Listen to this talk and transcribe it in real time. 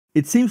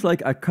It seems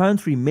like a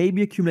country may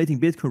be accumulating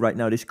Bitcoin right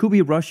now. This could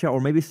be Russia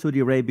or maybe Saudi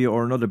Arabia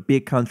or another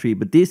big country,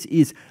 but this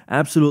is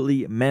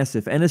absolutely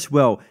massive. And as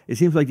well, it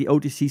seems like the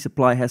OTC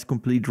supply has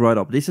completely dried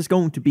up. This is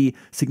going to be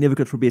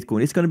significant for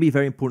Bitcoin. It's going to be a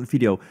very important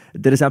video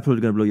that is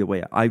absolutely going to blow you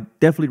away. I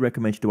definitely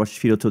recommend you to watch this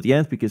video till the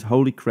end because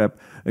holy crap,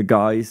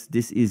 guys,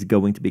 this is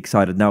going to be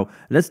exciting. Now,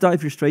 let's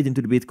dive here straight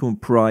into the Bitcoin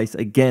price.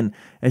 Again,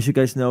 as you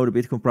guys know, the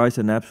Bitcoin price is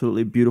an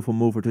absolutely beautiful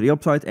mover to the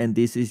upside, and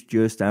this is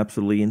just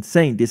absolutely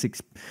insane. This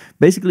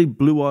basically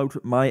blew out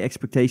my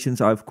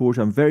expectations. Of course,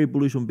 I'm very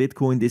bullish on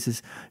Bitcoin. This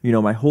is,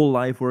 my whole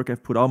life work.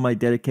 I've put all my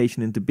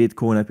dedication into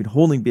Bitcoin. I've been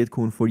holding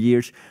Bitcoin for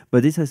years,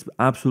 but this has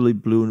absolutely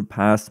blown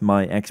past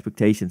my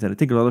expectations. And I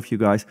think a lot of you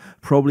guys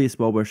probably as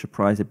well were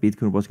surprised that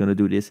Bitcoin was going to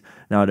do this.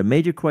 Now, the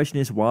major question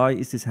is, why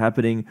is this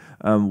happening?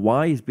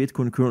 Why is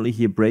Bitcoin currently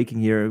here breaking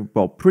here?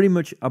 Well, pretty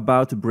much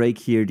about to break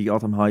here the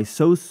all-time high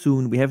so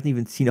soon. We haven't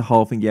even seen a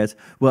halving yet.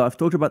 Well, I've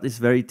talked about this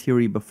very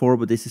theory before,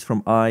 but this is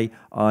from III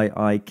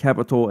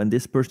Capital, and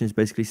this person is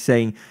basically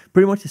saying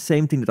pretty much the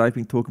same thing that I've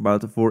been talking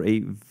about for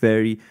a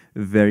very,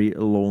 very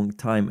long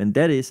time. And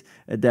that is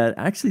that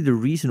actually the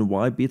reason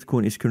why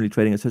Bitcoin is currently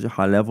trading at such a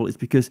high level is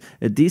because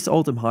this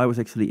all-time high was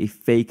actually a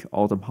fake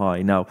all-time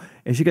high. Now,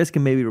 as you guys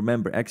can maybe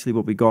remember, actually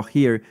what we got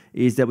here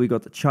is that we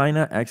got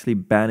China actually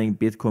banning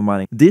Bitcoin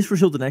mining. This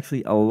resulted in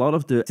actually a lot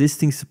of the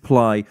existing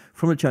supply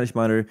from the Chinese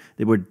miner.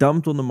 They were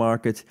dumped on the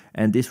market,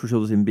 and this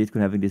resulted in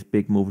Bitcoin having this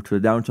big move to the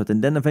downside.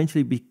 And then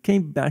eventually we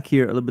came back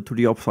here a little bit to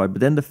the upside,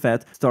 but then the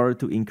Fed started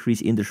to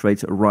increase interest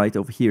rates right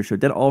over here. So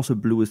that also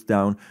blew us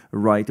down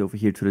right over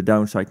here to the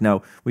downside.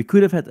 Now, we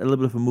could have had a little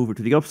bit of a mover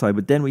to the upside,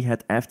 but then we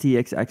had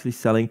FTX actually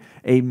selling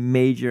a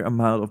major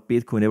amount of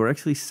Bitcoin. They were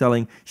actually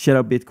selling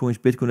shadow Bitcoins,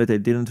 Bitcoin that they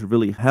didn't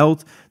really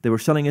held. They were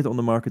selling it on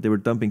the market. They were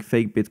dumping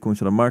fake Bitcoins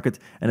on the market.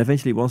 And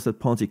eventually, once that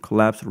Ponzi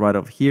collapsed right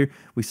over here,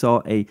 we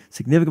saw a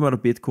significant amount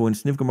of Bitcoin,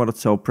 significant amount of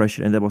sell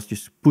pressure, and that was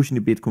just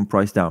pushing the Bitcoin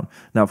price down.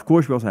 Now, of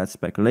course, we also had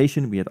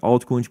speculation. We had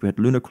altcoins, we had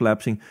Luna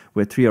collapsing,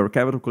 we had 3-hour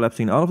capital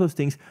collapsing, and all of those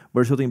things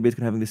were resulting in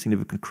Bitcoin having this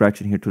significant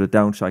correction here to the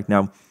downside.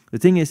 Now, the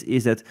thing is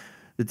that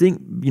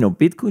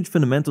Bitcoin's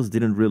fundamentals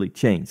didn't really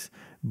change.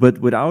 But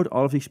without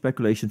all of these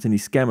speculations and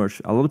these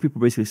scammers, a lot of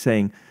people basically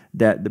saying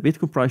that the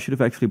Bitcoin price should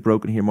have actually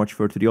broken here much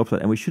further to the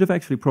upside. And we should have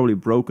actually probably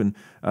broken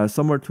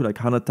somewhere to like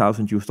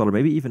 $100,000,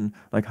 maybe even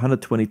like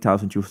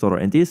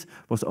 $120,000. And this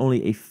was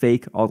only a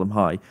fake all-time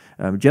high.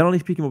 Generally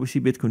speaking, what we see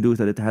Bitcoin do is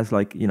that it has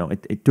like, a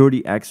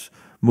 30x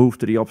move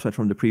to the upside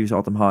from the previous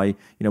all-time high.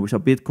 We saw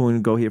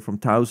Bitcoin go here from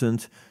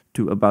 1,000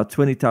 to about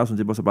 20,000.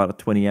 It was about a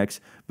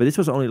 20x, but this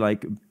was only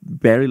like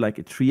barely like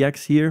a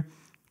 3x here.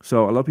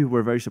 So a lot of people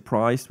were very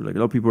surprised. Like a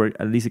lot of people were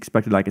at least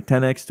expected like a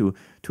 10x to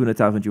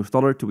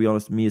 $200,000. To be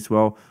honest, me as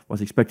well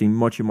was expecting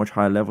much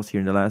higher levels here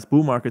in the last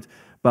bull market.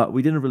 But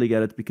we didn't really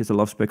get it because a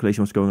lot of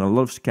speculation was going on. A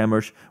lot of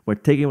scammers were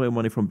taking away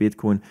money from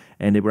Bitcoin,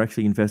 and they were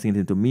actually investing it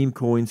into meme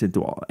coins, into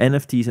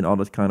NFTs and all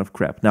that kind of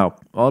crap. Now,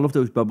 all of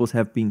those bubbles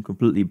have been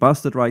completely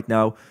busted right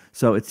now.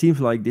 So it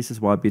seems like this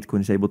is why Bitcoin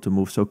is able to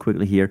move so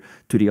quickly here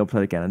to the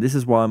upside again. And this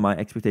is why my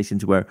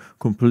expectations were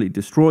completely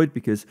destroyed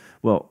because,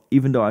 well,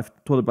 even though I've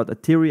thought about a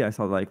theory, I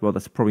thought like, well,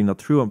 that's probably not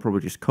true. I'm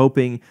probably just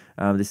coping.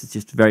 This is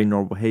just very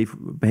normal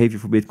behavior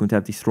for Bitcoin to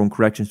have these strong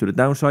corrections to the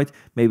downside.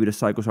 Maybe the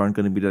cycles aren't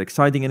going to be that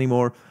exciting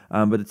anymore.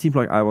 But it seems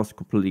like I was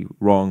completely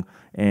wrong,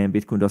 and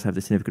Bitcoin does have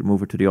the significant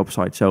mover to the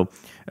upside. So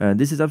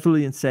this is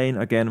absolutely insane.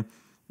 Again,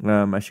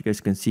 as you guys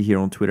can see here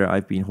on Twitter,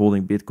 I've been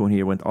holding Bitcoin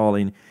here, went all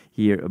in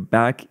here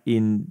back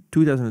in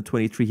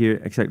 2023 here,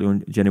 exactly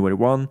on January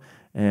 1.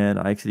 And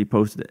I actually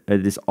posted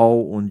this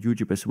all on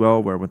YouTube as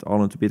well, where I went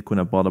all into Bitcoin.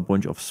 I bought a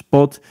bunch of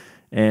spot.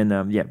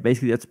 And yeah,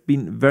 basically that's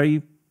been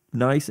very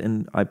nice,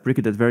 and I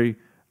predicted that very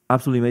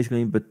absolutely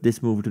amazingly, but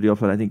this move to the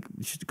upside, I think,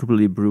 just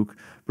completely broke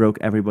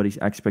everybody's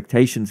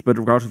expectations. But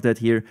regardless of that,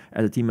 here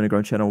at the Team on the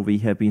Ground channel, we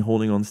have been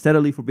holding on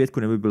steadily for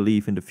Bitcoin, and we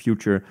believe in the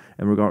future.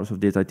 And regardless of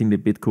this, I think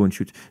that Bitcoin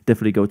should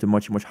definitely go to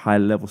much higher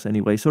levels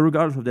anyway. So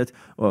regardless of that,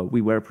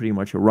 we were pretty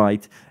much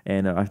right,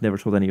 and I've never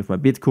sold any of my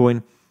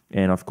Bitcoin.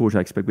 And of course,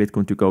 I expect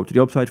Bitcoin to go to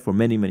the upside for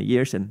many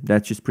years, and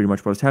that's just pretty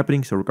much what's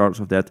happening. So regardless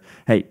of that,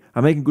 hey,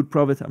 I'm making good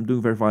profit. I'm doing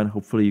very fine.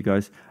 Hopefully you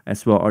guys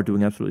as well are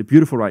doing absolutely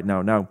beautiful right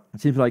now. Now, it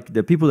seems like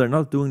the people that are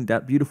not doing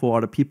that beautiful are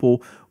the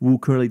people who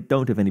currently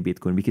don't have any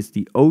Bitcoin, because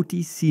the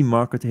OTC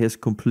market has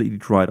completely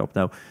dried up.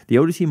 Now, the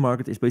OTC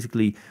market is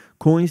basically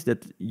coins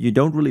that you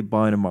don't really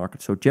buy in the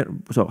market. So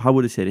how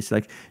would I say this?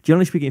 Like,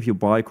 generally speaking, if you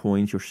buy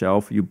coins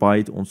yourself, you buy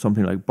it on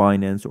something like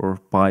Binance or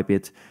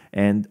Bybit,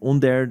 and on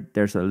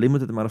there's a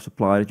limited amount of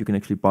supply that you can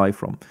actually buy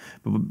from.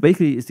 But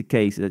basically, it's the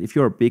case that if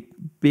you're a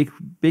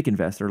big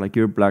investor, like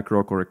you're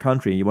BlackRock or a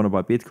country, and you want to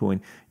buy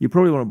Bitcoin, you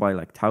probably want to buy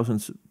like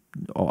thousands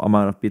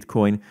amount of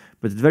Bitcoin,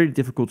 but it's very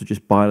difficult to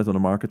just buy it on the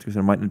market because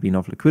there might not be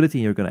enough liquidity,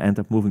 and you're going to end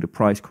up moving the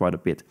price quite a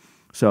bit.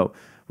 So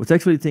what's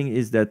actually the thing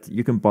is that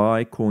you can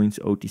buy coins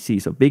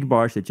OTC. So big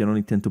buyers, they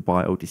generally tend to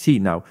buy OTC.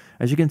 Now,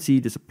 as you can see,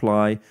 the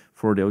supply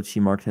for the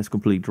OTC market has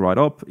completely dried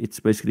up. It's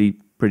basically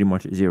pretty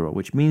much zero,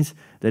 which means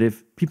that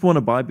if people want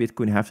to buy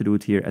Bitcoin, they have to do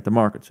it here at the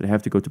market. So they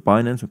have to go to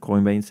Binance or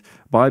Coinbase,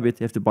 Bybit,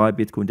 they have to buy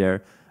Bitcoin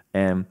there.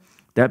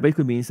 that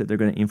basically means that they're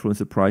going to influence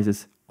the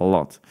prices a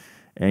lot.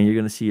 And you're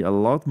going to see a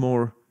lot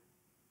more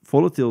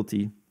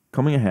volatility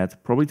coming ahead,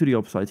 probably to the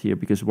upside here,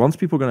 because once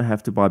people are going to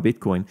have to buy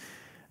Bitcoin,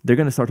 they're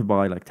going to start to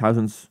buy like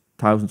thousands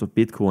of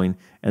Bitcoin,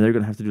 and they're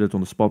going to have to do that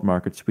on the spot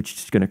markets, which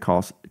is going to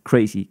cause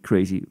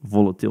crazy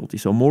volatility.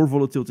 So more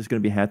volatility is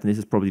going to be had, and this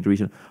is probably the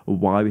reason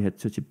why we had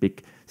such a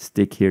big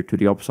stick here to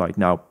the upside.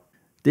 Now,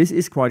 this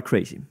is quite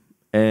crazy,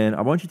 and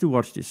I want you to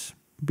watch this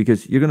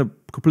because you're going to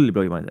completely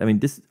blow your mind. I mean,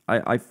 this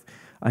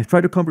I've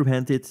tried to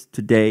comprehend it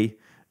today,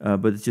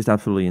 but it's just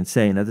absolutely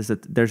insane. That is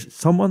that there's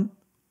someone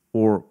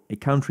or a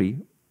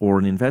country or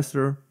an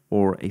investor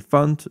or a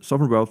fund,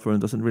 sovereign wealth fund,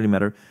 doesn't really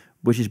matter,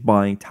 which is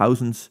buying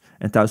thousands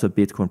and thousands of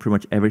Bitcoin pretty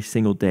much every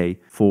single day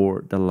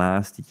for the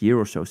last year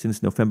or so,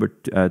 since November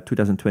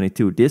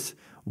 2022. This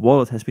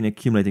wallet has been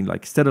accumulating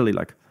like steadily,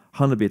 like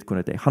 100 Bitcoin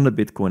a day, 100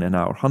 Bitcoin an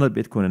hour, 100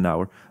 Bitcoin an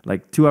hour,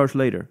 like 2 hours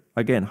later,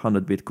 again,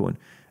 100 Bitcoin,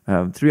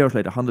 3 hours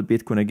later, 100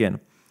 Bitcoin again.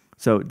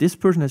 So this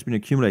person has been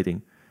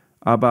accumulating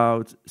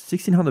about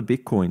 1,600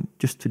 Bitcoin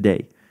just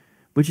today,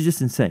 which is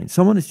just insane.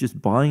 Someone is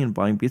just buying and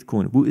buying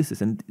Bitcoin. Who is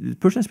this? And the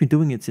person has been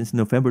doing it since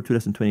November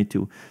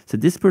 2022. So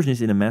this person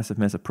is in a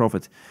massive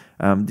profit.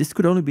 This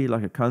could only be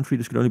like a country.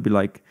 This could only be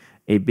like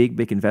a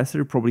big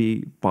investor,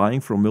 probably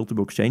buying from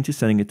multiple exchanges,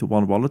 sending it to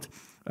one wallet.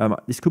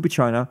 This could be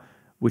China,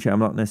 which I'm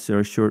not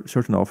necessarily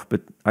certain of,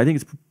 but I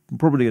think it's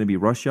probably going to be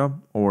Russia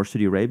or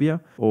Saudi Arabia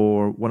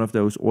or one of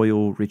those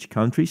oil-rich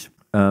countries.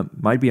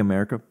 Might be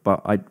America,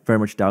 but I very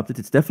much doubt it.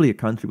 It's definitely a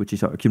country which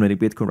is accumulating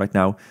Bitcoin right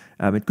now.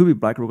 It could be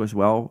BlackRock as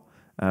well.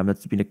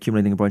 That's been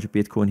accumulating a bunch of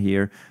Bitcoin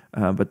here,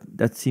 but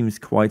that seems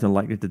quite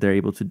unlikely that they're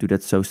able to do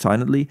that so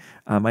silently.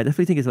 I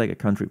definitely think it's like a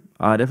country.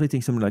 I definitely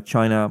think something like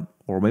China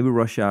or maybe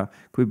Russia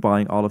could be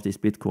buying all of this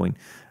Bitcoin,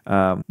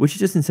 which is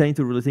just insane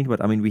to really think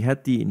about. I mean, we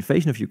had the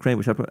invasion of Ukraine,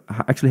 which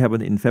actually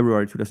happened in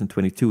February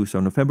 2022. So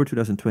November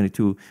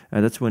 2022,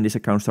 that's when this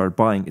account started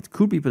buying. It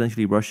could be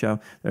potentially Russia.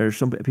 There are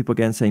some people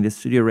again saying that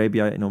Saudi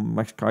Arabia,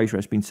 Max Kaiser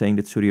has been saying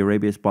that Saudi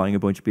Arabia is buying a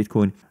bunch of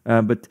Bitcoin.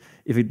 But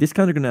if this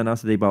country is going to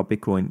announce that they bought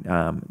Bitcoin,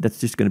 that's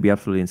just going to be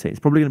absolutely insane. It's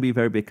probably going to be a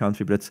very big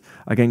country, but it's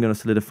again going to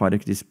solidify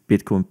this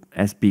Bitcoin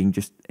as being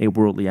just a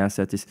worldly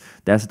asset,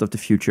 the asset of the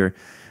future.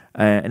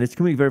 And it's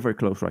coming very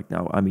close right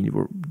now. I mean,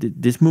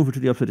 this move to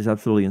the upside is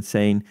absolutely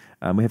insane.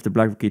 We have the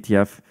BlackRock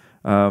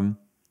ETF.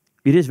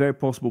 It is very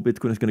possible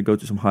Bitcoin is going to go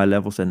to some high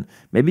levels, and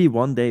maybe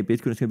one day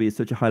Bitcoin is going to be at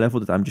such a high level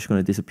that I'm just going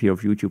to disappear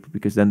off YouTube,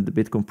 because then the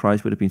Bitcoin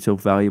price would have been so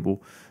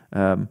valuable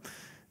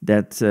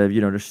that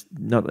there's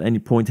not any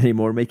point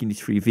anymore making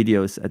these free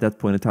videos. At that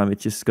point in time,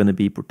 it's just going to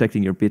be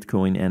protecting your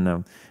Bitcoin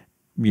and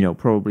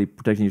probably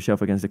protecting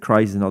yourself against the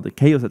crisis and all the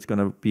chaos that's going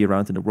to be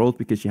around in the world,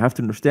 because you have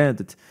to understand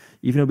that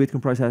even though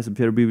Bitcoin price has a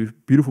very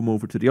beautiful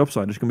move to the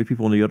upside, there's going to be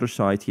people on the other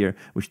side here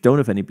which don't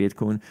have any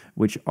Bitcoin,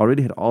 which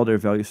already had all their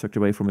value sucked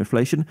away from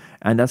inflation,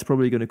 and that's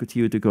probably going to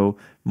continue to go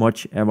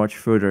much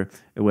further,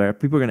 where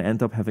people are going to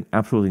end up having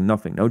absolutely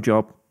nothing, no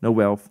job, no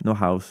wealth, no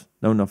house,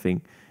 no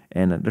nothing,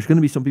 and there's going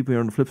to be some people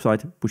here on the flip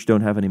side which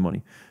don't have any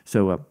money.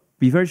 So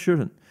be very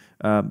certain,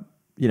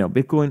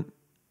 Bitcoin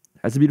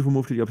has a beautiful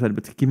move to the upside,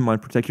 but keep in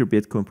mind, protect your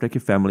Bitcoin, protect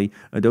your family.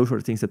 Those are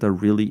the things that are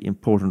really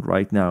important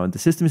right now. And the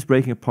system is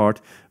breaking apart,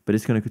 but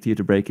it's going to continue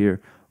to break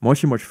here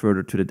much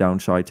further to the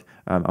downside.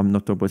 I'm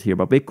not talking about here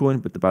about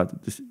Bitcoin, but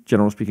about this,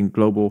 generally speaking,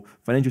 global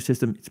financial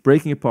system. It's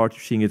breaking apart.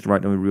 You're seeing it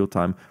right now in real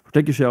time.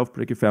 Protect yourself,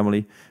 protect your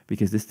family,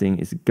 because this thing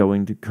is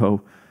going to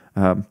go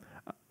a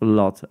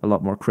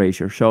lot more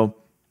crazier. So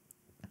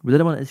with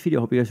that, I want to end this video.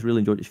 I hope you guys really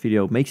enjoyed this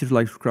video. Make sure to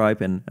like,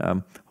 subscribe, and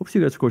hope to see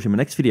you guys, of course, in my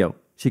next video.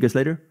 See you guys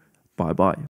later. Bye-bye.